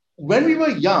 When we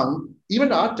were young,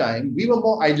 even our time, we were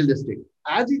more idealistic.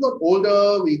 As we got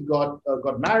older, we got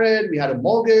married, we had a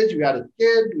mortgage, we had a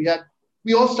kid,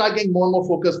 we all started getting more and more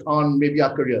focused on maybe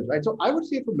our careers, right? So I would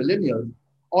say for millennials,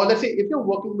 or let's say if you're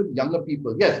working with younger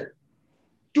people, yes,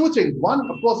 two things.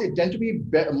 One, of course, they tend to be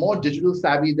more digital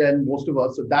savvy than most of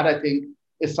us. So that I think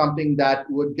is something that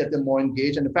would get them more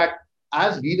engaged. And in fact,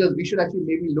 as leaders, we should actually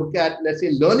maybe look at, let's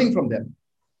say, learning from them.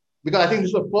 Because I think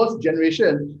this is the first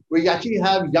generation where you actually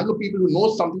have younger people who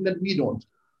know something that we don't.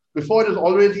 Before it was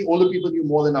always the older people knew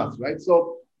more than us, right?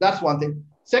 So that's one thing.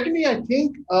 Secondly, I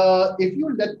think if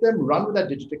you let them run with that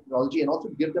digital technology and also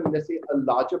give them, let's say, a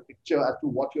larger picture as to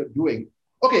what you're doing.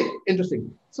 Okay,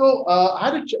 interesting. So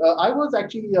I was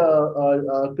actually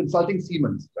consulting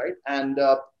Siemens, right? And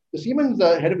the Siemens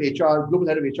head of HR, global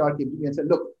head of HR came to me and said,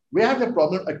 look, we're having a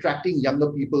problem attracting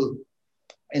younger people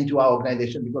into our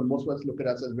organization because most of us look at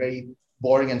us as very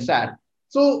boring and sad.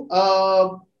 So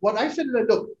what I said is that,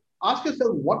 look, ask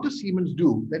yourself, what does Siemens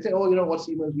do? Let's say, what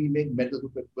Siemens, we make medical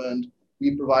equipment,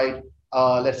 we provide,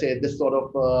 let's say, this sort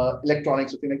of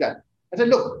electronics or thing like that. I said,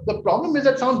 look, the problem is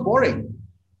that sounds boring.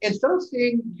 Instead of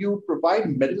saying you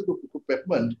provide medical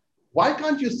equipment, why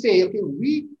can't you say, okay,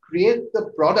 we create the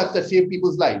products that save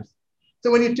people's lives? So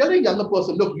when you tell a younger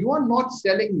person, look, you are not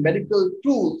selling medical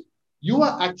tools, you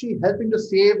are actually helping to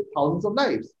save thousands of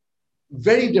lives.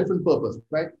 Very different purpose,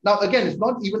 right? Now, again, it's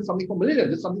not even something for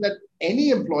millennials. It's something that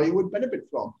any employee would benefit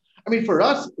from. I mean, for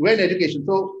us, we're in education.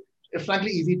 So it's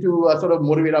frankly easy to sort of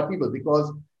motivate our people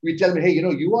because we tell them, hey,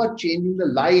 you are changing the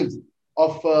lives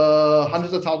of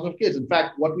hundreds of thousands of kids. In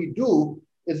fact, what we do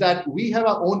is that we have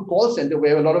our own call center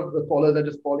where a lot of the callers are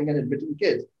just calling and admitting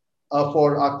kids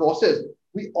for our courses.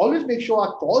 We always make sure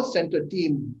our call center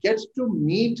team gets to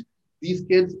meet these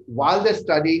kids while they're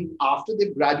studying, after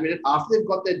they've graduated, after they've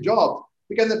got their jobs,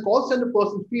 because the call center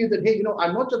person feels that, hey,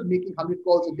 I'm not just making 100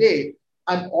 calls a day,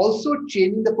 I'm also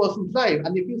changing the person's life.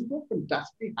 And they feel so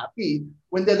fantastically happy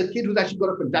when they're the kid who's actually got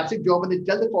a fantastic job and they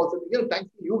tell the call center, thanks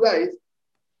to you guys,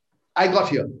 I got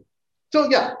here. So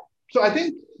yeah, so I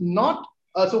think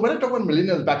so when I talk about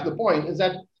millennials, back to the point, is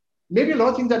that maybe a lot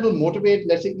of things that will motivate,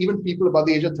 let's say, even people above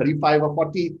the age of 35 or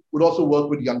 40 would also work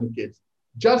with younger kids.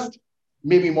 Just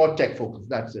maybe more tech focused,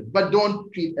 that's it. But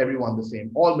don't treat everyone the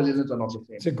same. All millennials are not the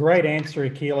same. It's a great answer,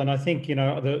 Akhil. And I think,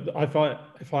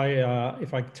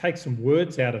 if I take some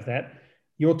words out of that,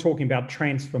 you're talking about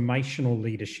transformational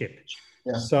leadership.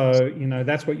 Yeah. So,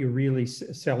 that's what you're really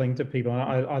selling to people. And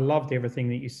I loved everything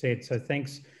that you said. So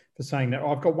thanks for saying that.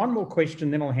 I've got one more question,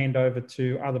 then I'll hand over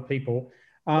to other people.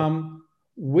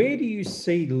 Where do you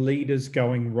see leaders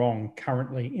going wrong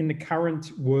currently in the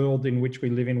current world in which we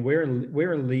live in?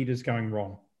 Where are leaders going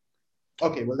wrong?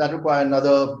 Okay, well, that requires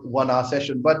another 1 hour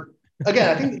session. But again,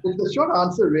 I think the short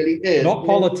answer really is... Not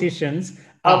politicians,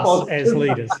 us as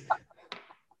leaders.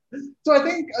 So I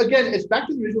think, again, it's back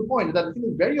to the original point that I think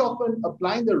is very often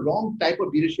applying the wrong type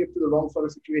of leadership to the wrong sort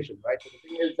of situation, right? So the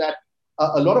thing is that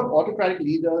a lot of autocratic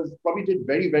leaders probably did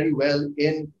very, very well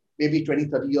in maybe 20,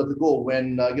 30 years ago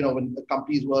when, when the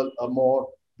companies were more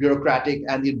bureaucratic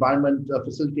and the environment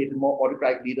facilitated more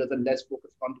autocratic leaders and less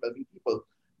focused on developing people.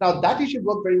 Now, that issue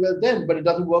worked very well then, but it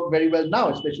doesn't work very well now,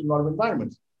 especially in a lot of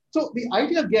environments. So the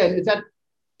idea, again, is that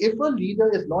if a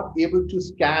leader is not able to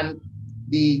scan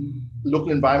the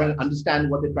local environment and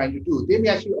understand what they're trying to do, they may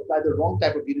actually apply the wrong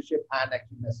type of leadership and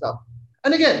actually mess up.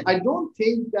 And again, I don't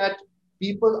think that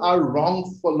people are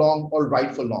wrong for long or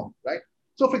right for long, right?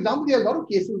 So, for example, there are a lot of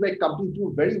cases where companies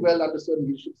do very well under certain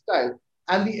leadership style,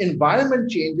 and the environment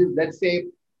changes. Let's say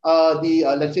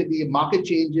the market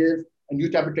changes, a new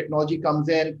type of technology comes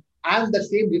in, and the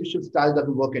same leadership style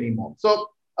doesn't work anymore. So,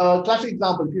 classic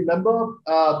example, if you remember,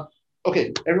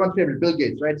 everyone's favorite, Bill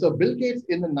Gates, right? So, Bill Gates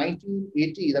in the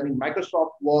 1980s,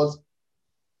 Microsoft was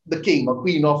the king or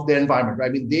queen of their environment,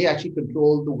 right? They actually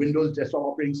controlled the Windows desktop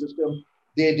operating system.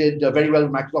 They did very well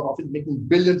with Microsoft Office, making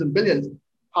billions and billions.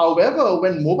 However,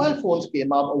 when mobile phones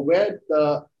came up, or where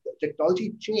the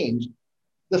technology changed,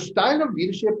 the style of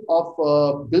leadership of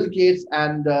Bill Gates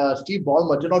and Steve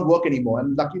Ballmer did not work anymore.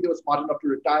 And luckily, they were smart enough to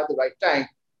retire at the right time.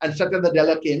 And Satya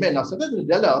Nadella came in. Now, Satya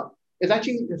Nadella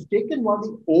has taken one of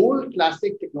the old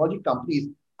classic technology companies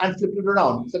and flipped it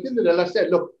around. Satya Nadella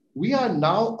said, look, we are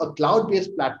now a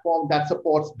cloud-based platform that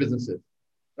supports businesses,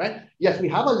 right? Yes, we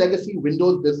have a legacy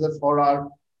Windows business for our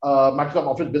Microsoft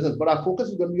Office business, but our focus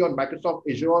is going to be on Microsoft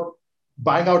Azure,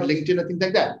 buying out LinkedIn and things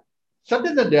like that.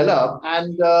 Satya Nadella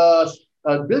and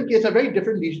Bill Gates have very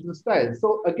different leadership styles.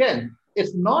 So again,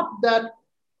 it's not that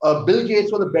Bill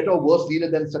Gates was a better or worse leader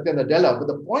than Satya Nadella, but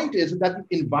the point is that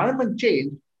the environment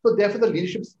changed, so therefore the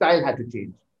leadership style had to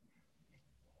change,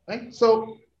 right?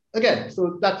 So again,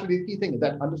 so that's really the key thing, is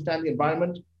that understand the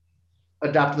environment,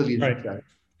 adapt to the leadership style.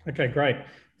 Okay, great.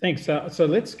 Thanks. So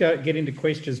let's get into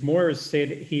questions. Moira has said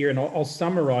here, and I'll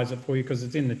summarize it for you because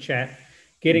it's in the chat.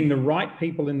 Getting the right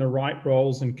people in the right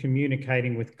roles and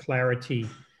communicating with clarity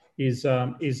is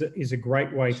a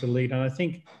great way to lead. And I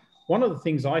think one of the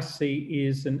things I see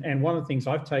is, and one of the things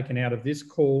I've taken out of this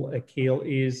call, Akhil,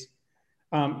 is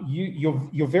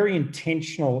you're very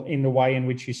intentional in the way in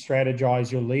which you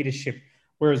strategize your leadership,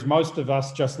 whereas most of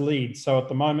us just lead. So at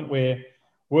the moment we're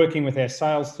working with our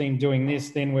sales team doing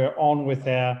this, then we're on with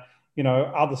our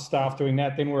other staff doing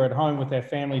that, then we're at home with our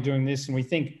family doing this, and we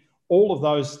think all of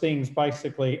those things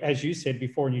basically, as you said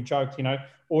before, and you joked,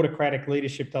 autocratic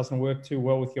leadership doesn't work too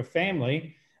well with your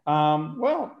family.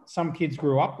 Well, some kids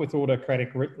grew up with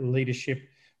autocratic leadership,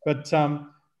 but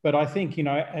I think,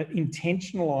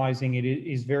 intentionalizing it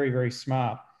is very, very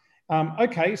smart.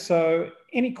 Okay, so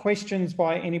any questions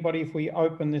by anybody? If we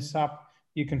open this up,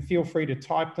 you can feel free to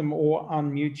type them or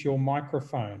unmute your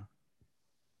microphone.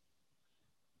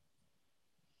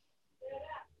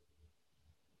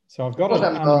 So I've got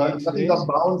nothing got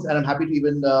bounds, and I'm happy to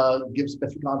even give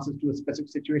specific answers to a specific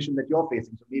situation that you're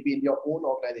facing. So maybe in your own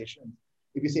organization,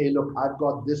 if you say, look, I've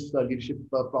got this leadership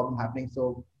problem happening,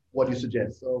 so what do you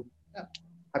suggest? So yeah,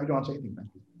 happy to answer anything. Thank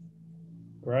you.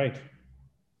 Great.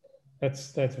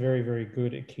 That's very, very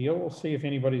good, Akhil. We'll see if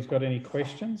anybody's got any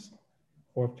questions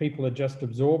or if people are just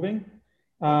absorbing.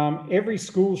 Every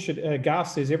school should, Garth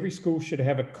says, every school should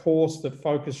have a course that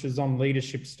focuses on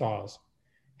leadership styles.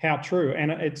 How true.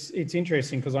 And it's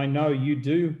interesting because I know you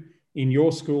do in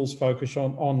your schools focus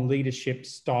on leadership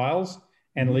styles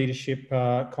and leadership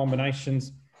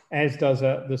combinations, as does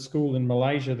the school in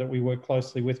Malaysia that we work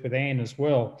closely with Anne as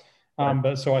well.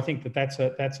 But so I think that's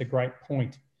a great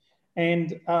point.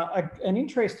 And an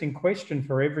interesting question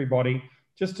for everybody,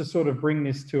 just to sort of bring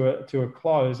this to a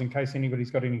close, in case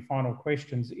anybody's got any final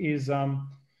questions, is now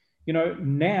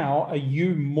are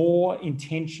you more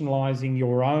intentionalizing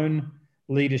your own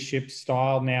leadership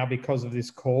style now because of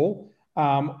this call,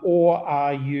 or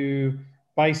are you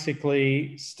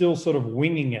basically still sort of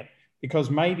winging it? Because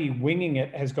maybe winging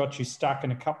it has got you stuck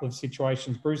in a couple of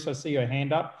situations. Bruce, I see your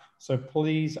hand up, so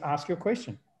please ask your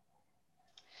question.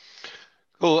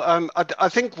 Well, I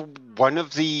think one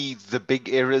of the big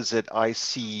areas that I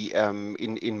see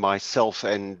in myself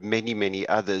and many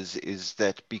others is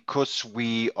that because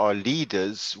we are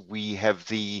leaders, we have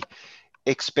the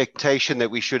expectation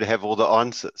that we should have all the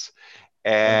answers.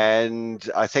 And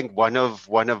I think one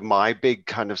of my big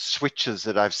kind of switches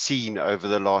that I've seen over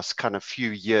the last kind of few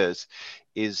years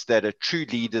is that a true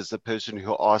leader is the person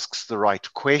who asks the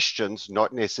right questions,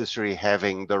 not necessarily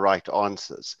having the right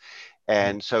answers.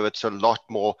 And so it's a lot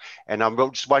more, and I'm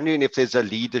just wondering if there's a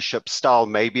leadership style,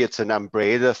 maybe it's an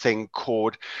umbrella thing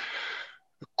called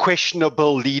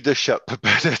questionable leadership,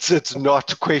 but it's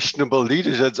not questionable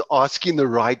leadership. It's asking the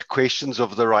right questions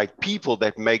of the right people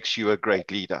that makes you a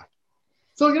great leader.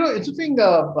 So, interesting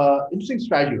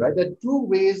strategy, right? There are two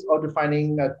ways of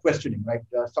defining questioning, right?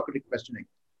 Socratic questioning.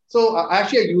 So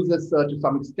actually I use this to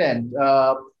some extent.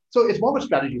 So it's more of a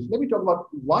strategy. So let me talk about,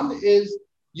 one is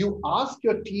you ask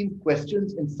your team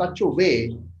questions in such a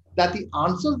way that the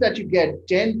answers that you get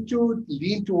tend to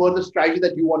lean towards the strategy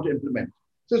that you want to implement.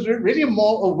 So it's really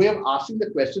more a way of asking the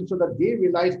question so that they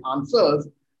realize answers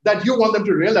that you want them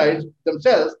to realize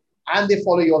themselves, and they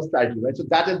follow your strategy, right? So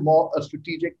that is more a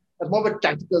strategic, that's more of a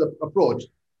tactical approach.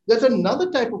 There's another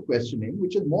type of questioning,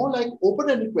 which is more like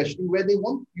open-ended questioning, where you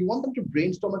want them to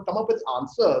brainstorm and come up with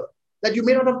answers that you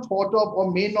may not have thought of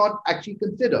or may not actually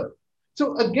consider.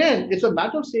 So again, it's a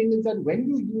matter of saying is that when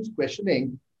you use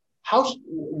questioning,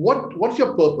 what's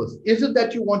your purpose? Is it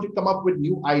that you want to come up with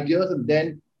new ideas and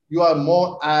then you are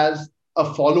more as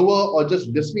a follower or just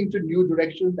listening to new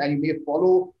directions and you may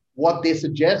follow what they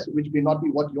suggest, which may not be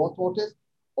what your thought is?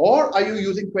 Or are you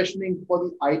using questioning for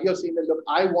the idea of saying that, look,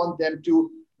 I want them to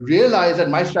realize that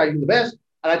my strategy is the best,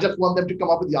 and I just want them to come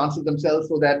up with the answers themselves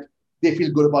so that they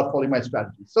feel good about following my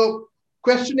strategy. So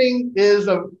questioning is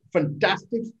a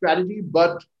fantastic strategy,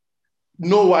 but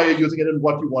know why you're using it and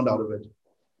what you want out of it.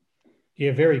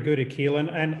 Yeah, very good, Akhil.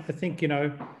 And I think,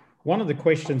 one of the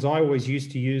questions I always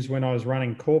used to use when I was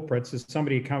running corporates is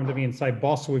somebody would come to me and say,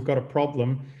 boss, we've got a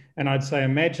problem. And I'd say,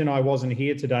 imagine I wasn't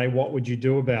here today. What would you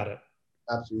do about it?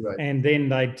 Absolutely right. And then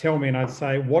they'd tell me and I'd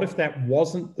say, what if that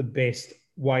wasn't the best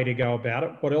way to go about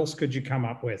it? What else could you come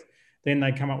up with? Then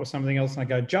they come up with something else and I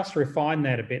go, just refine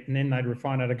that a bit. And then they'd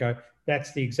refine it and go,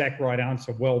 that's the exact right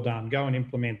answer. Well done. Go and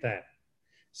implement that.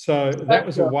 So that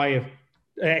was a way of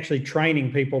actually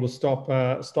training people to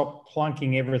stop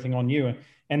plunking everything on you.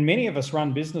 And many of us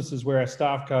run businesses where our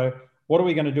staff go, what are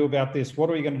we going to do about this? What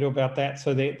are we going to do about that?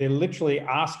 So they're literally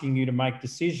asking you to make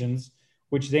decisions,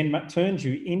 which then turns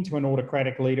you into an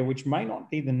autocratic leader, which may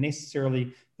not be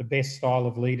necessarily the best style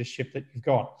of leadership that you've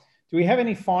got. Do we have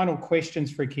any final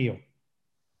questions for Akil?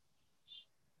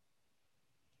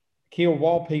 Akil,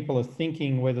 while people are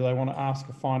thinking whether they want to ask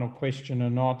a final question or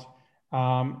not,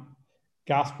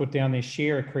 Gus put down there,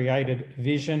 share a created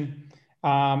vision.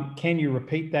 Can you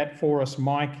repeat that for us,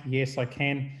 Mike? Yes, I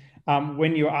can.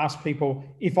 When you ask people,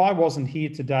 if I wasn't here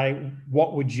today,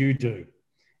 what would you do?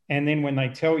 And then when they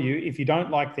tell you, if you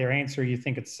don't like their answer, you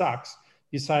think it sucks,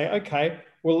 you say, okay,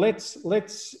 well, let's,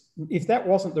 if that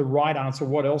wasn't the right answer,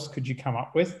 what else could you come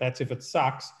up with? That's if it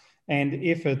sucks. And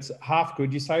if it's half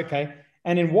good, you say, okay,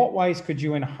 and in what ways could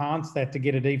you enhance that to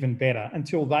get it even better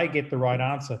until they get the right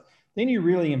answer? Then you're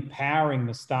really empowering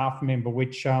the staff member,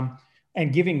 which,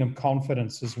 and giving them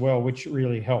confidence as well, which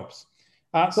really helps.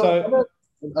 Actually,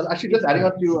 just adding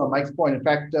on to Mike's point, in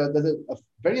fact, there's a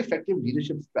very effective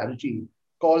leadership strategy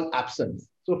called absence.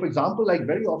 So, for example, like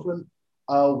very often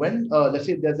when, let's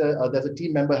say there's a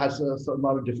team member has a certain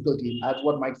amount of difficulty, as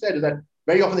what Mike said, is that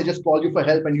very often they just call you for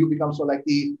help and you become sort of like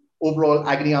the overall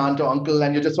agony aunt or uncle,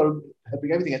 and you're just sort of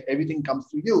helping everything and everything comes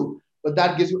to you. But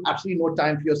that gives you absolutely no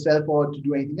time for yourself or to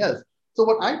do anything else. So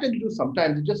what I tend to do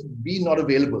sometimes is just be not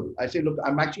available. I say, look,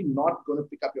 I'm actually not going to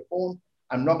pick up your phone.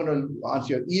 I'm not going to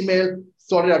answer your email.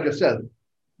 Sort it out yourself.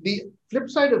 The flip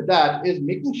side of that is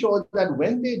making sure that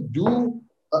when they do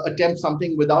attempt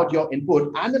something without your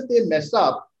input, and if they mess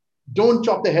up, don't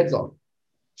chop their heads off.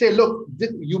 Say, look,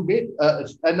 you made,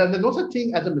 and then there's no such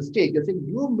thing as a mistake. You're saying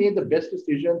you made the best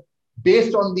decision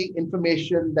based on the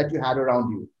information that you had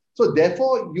around you. So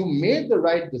therefore, you made the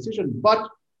right decision, but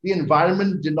the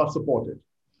environment did not support it.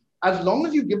 As long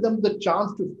as you give them the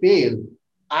chance to fail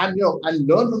and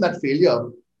learn from that failure,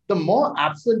 the more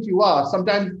absent you are,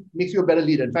 sometimes makes you a better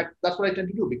leader. In fact, that's what I tend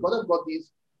to do because I've got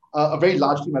these a very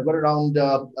large team. I've got around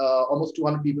almost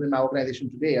 200 people in my organization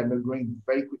today, and we're growing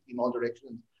very quickly in all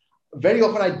directions. Very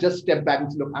often, I just step back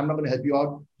and say, look, I'm not going to help you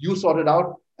out. You sort it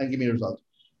out and give me a result.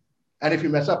 And if you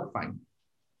mess up, fine.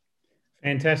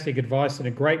 Fantastic advice and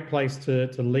a great place to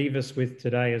leave us with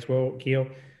today as well, Akil.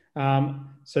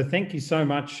 So thank you so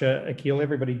much, Akil.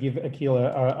 Everybody give Akil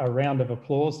a round of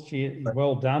applause.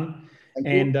 Well done.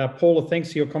 And Paula,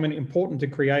 thanks for your comment. Important to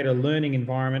create a learning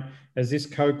environment as this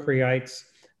co-creates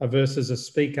versus a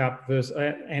speak up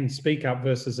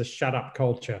versus a shut up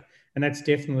culture. And that's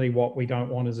definitely what we don't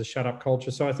want, is a shut up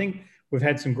culture. So I think we've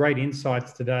had some great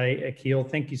insights today, Akil.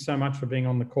 Thank you so much for being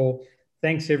on the call.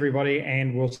 Thanks, everybody.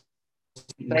 And we'll see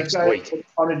you next week.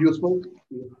 Found it useful.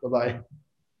 Bye-bye.